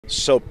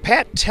So,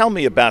 Pat, tell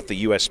me about the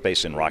U.S.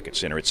 Space and Rocket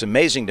Center. It's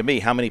amazing to me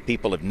how many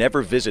people have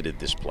never visited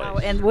this place. Oh,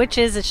 and which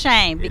is a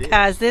shame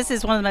because this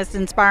is one of the most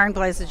inspiring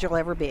places you'll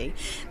ever be.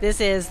 This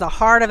is the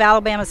heart of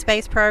Alabama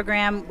space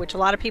program, which a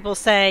lot of people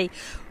say,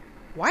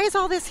 why is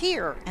all this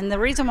here? And the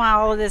reason why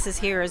all of this is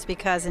here is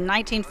because in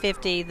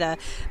 1950, the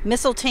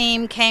missile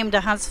team came to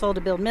Huntsville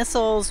to build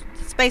missiles.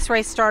 The space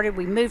race started.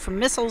 We moved from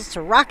missiles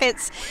to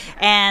rockets,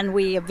 and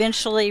we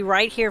eventually,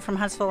 right here from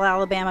Huntsville,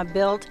 Alabama,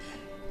 built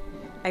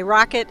a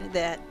rocket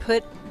that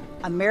put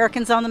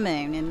Americans on the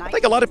moon. I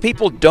think a lot of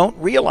people don't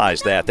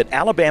realize that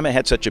Alabama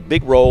had such a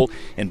big role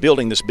in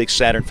building this big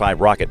Saturn V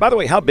rocket. By the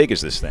way, how big is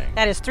this thing?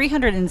 That is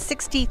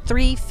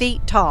 363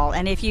 feet tall,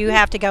 and if you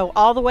have to go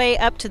all the way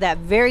up to that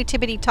very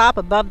tippity top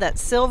above that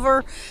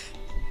silver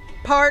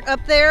part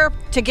up there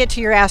to get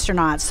to your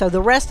astronauts. So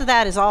the rest of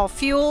that is all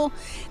fuel.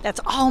 That's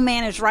all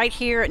managed right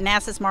here at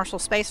NASA's Marshall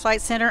Space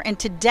Flight Center, and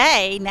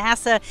today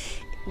NASA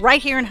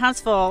right here in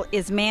Huntsville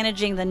is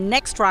managing the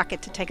next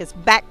rocket to take us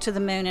back to the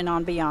moon and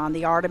on beyond,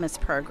 the Artemis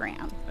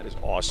program. That is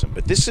awesome.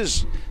 But this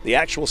is the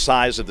actual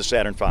size of the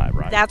Saturn V,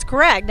 right? That's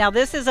correct. Now,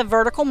 this is a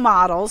vertical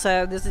model,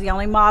 so this is the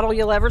only model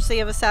you'll ever see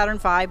of a Saturn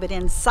V, but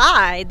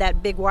inside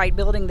that big white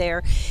building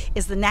there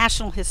is the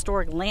National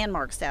Historic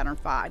Landmark Saturn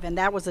V, and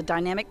that was a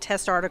dynamic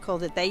test article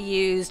that they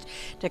used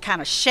to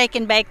kind of shake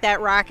and bake that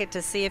rocket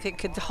to see if it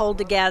could hold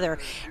together.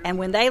 And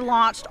when they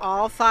launched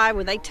all five,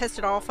 when they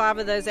tested all five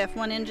of those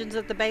F1 engines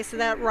at the base of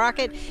that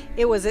rocket,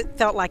 it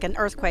felt like an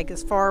earthquake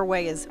as far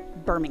away as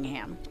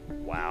Birmingham.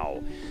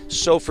 Wow.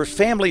 So for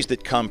families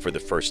that come for the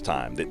first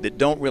time, that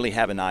don't really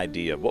have an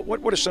idea,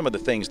 what are some of the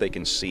things they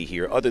can see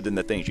here other than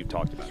the things you've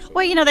talked about?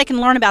 Well, you know, they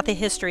can learn about the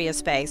history of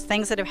space,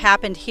 things that have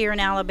happened here in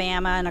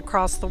Alabama and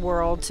across the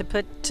world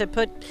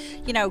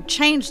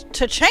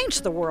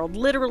change the world,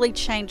 literally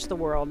change the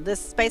world. This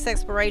space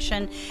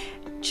exploration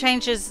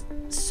changes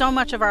so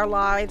much of our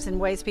lives in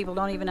ways people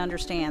don't even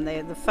understand.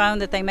 The phone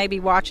that they may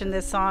be watching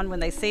this on when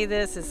they see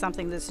this is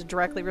something that's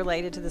directly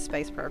related to the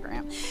space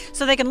program.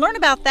 So they can learn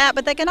about that,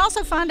 but they can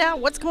also find out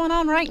what's going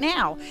on right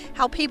now,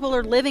 how people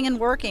are living and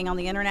working on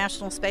the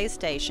International Space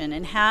Station,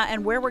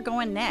 and where we're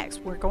going next.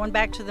 We're going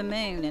back to the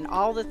moon and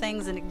all the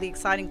things and the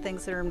exciting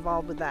things that are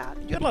involved with that.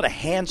 You got a lot of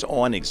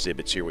hands-on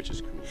exhibits here, which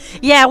is cool.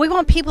 Yeah, we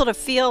want people to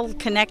feel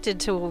connected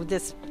to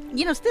this.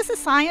 You know, this is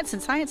science,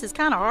 and science is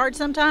kind of hard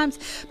sometimes,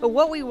 but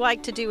what we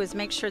like to do is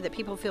make sure that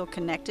people feel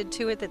connected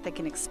to it, that they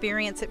can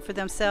experience it for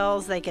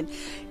themselves. They can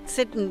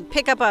sit and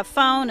pick up a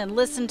phone and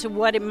listen to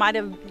what it might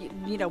have,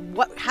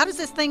 how does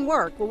this thing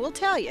work? Well, we'll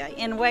tell you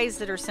in ways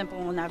that are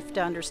simple enough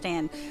to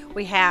understand.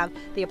 We have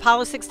the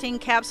Apollo 16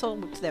 capsule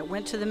that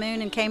went to the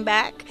moon and came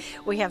back.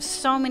 We have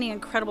so many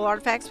incredible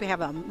artifacts. We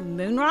have a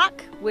moon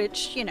rock,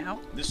 which,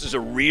 This is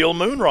a real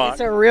moon rock.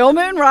 It's a real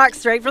moon rock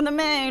straight from the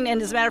moon,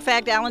 and as a matter of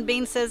fact, Alan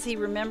Bean says he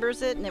remembers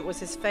it, and it was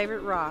his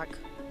favorite rock.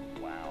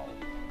 Wow.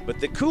 But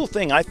the cool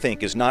thing, I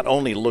think, is not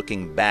only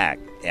looking back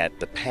at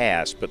the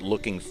past, but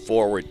looking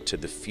forward to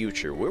the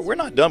future. We're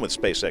not done with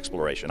space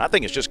exploration. I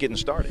think it's just getting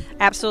started.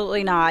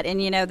 Absolutely not.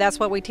 And, that's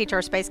what we teach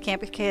our space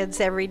camp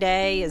kids every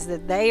day, is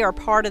that they are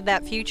part of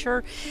that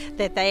future,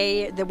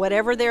 that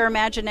whatever their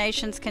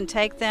imaginations can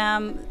take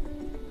them,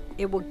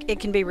 it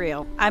can be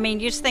real. I mean,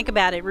 you just think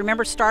about it.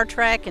 Remember Star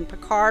Trek and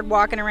Picard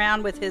walking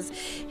around with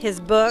his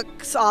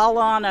books all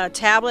on a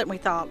tablet, and we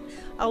thought,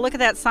 oh, look at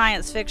that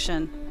science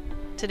fiction.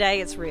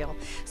 Today it's real.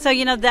 So,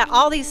 that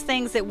all these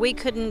things that we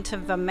couldn't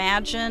have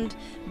imagined,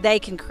 they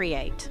can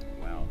create.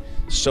 Wow.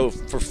 So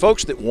for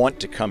folks that want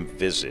to come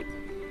visit,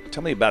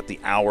 tell me about the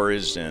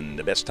hours and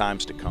the best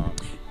times to come.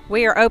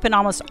 We are open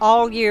almost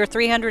all year,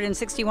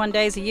 361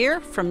 days a year,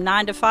 from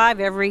 9 to 5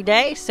 every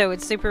day, so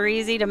it's super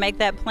easy to make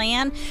that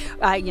plan.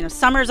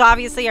 Summer's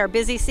obviously our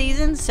busy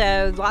season,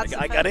 so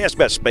I got to ask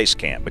about Space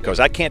Camp, because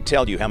I can't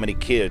tell you how many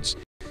kids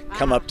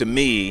come up to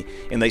me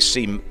and they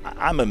see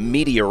I'm a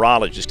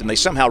meteorologist, and they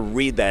somehow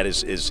read that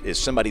as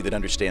somebody that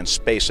understands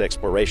space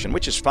exploration,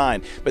 which is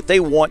fine, but they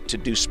want to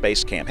do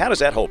Space Camp. How does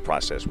that whole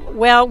process work?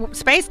 Well,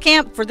 Space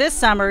Camp for this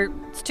summer,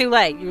 it's too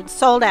late. You're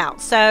sold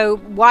out. So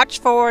watch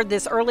for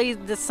this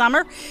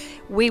summer.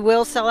 We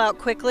will sell out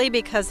quickly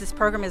because this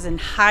program is in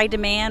high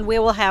demand. We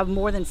will have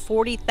more than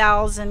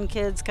 40,000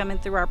 kids coming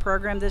through our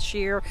program this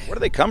year. Where do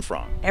they come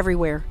from?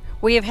 Everywhere.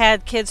 We have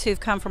had kids who've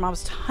come from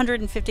almost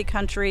 150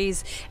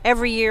 countries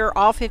every year,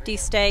 all 50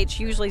 states,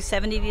 usually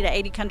 70 to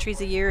 80 countries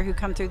a year who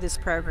come through this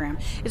program.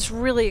 It's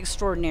really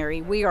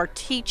extraordinary. We are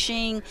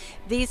teaching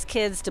these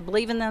kids to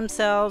believe in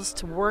themselves,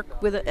 to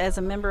work as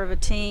a member of a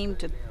team,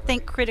 to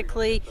think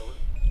critically,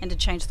 and to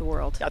change the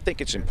world. I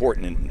think it's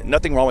important, and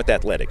nothing wrong with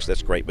athletics,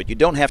 that's great, but you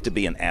don't have to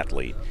be an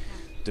athlete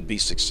to be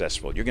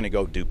successful. You're going to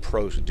go do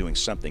pros doing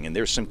something, and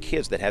there's some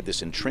kids that have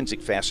this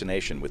intrinsic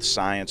fascination with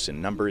science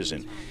and numbers,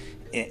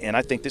 and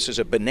I think this is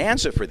a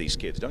bonanza for these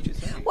kids, don't you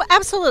think? Well,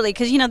 absolutely,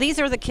 because these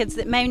are the kids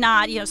that may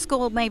not,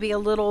 school may be a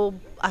little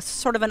a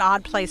sort of an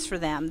odd place for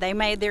them.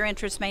 Their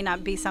interests may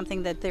not be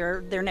something that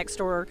their next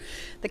door,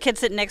 the kid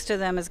sitting next to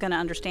them is going to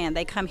understand.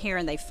 They come here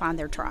and they find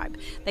their tribe.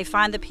 They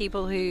find the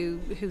people who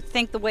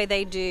think the way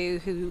they do,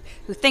 who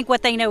think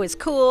what they know is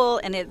cool,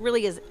 and it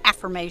really is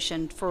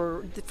affirmation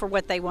for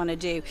what they want to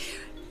do.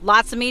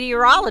 Lots of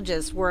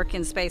meteorologists work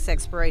in space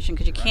exploration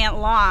because you can't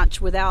launch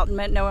without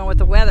knowing what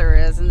the weather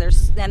is, and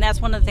that's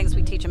one of the things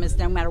we teach them is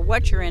no matter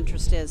what your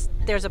interest is,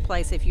 there's a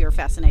place if you're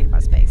fascinated by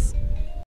space.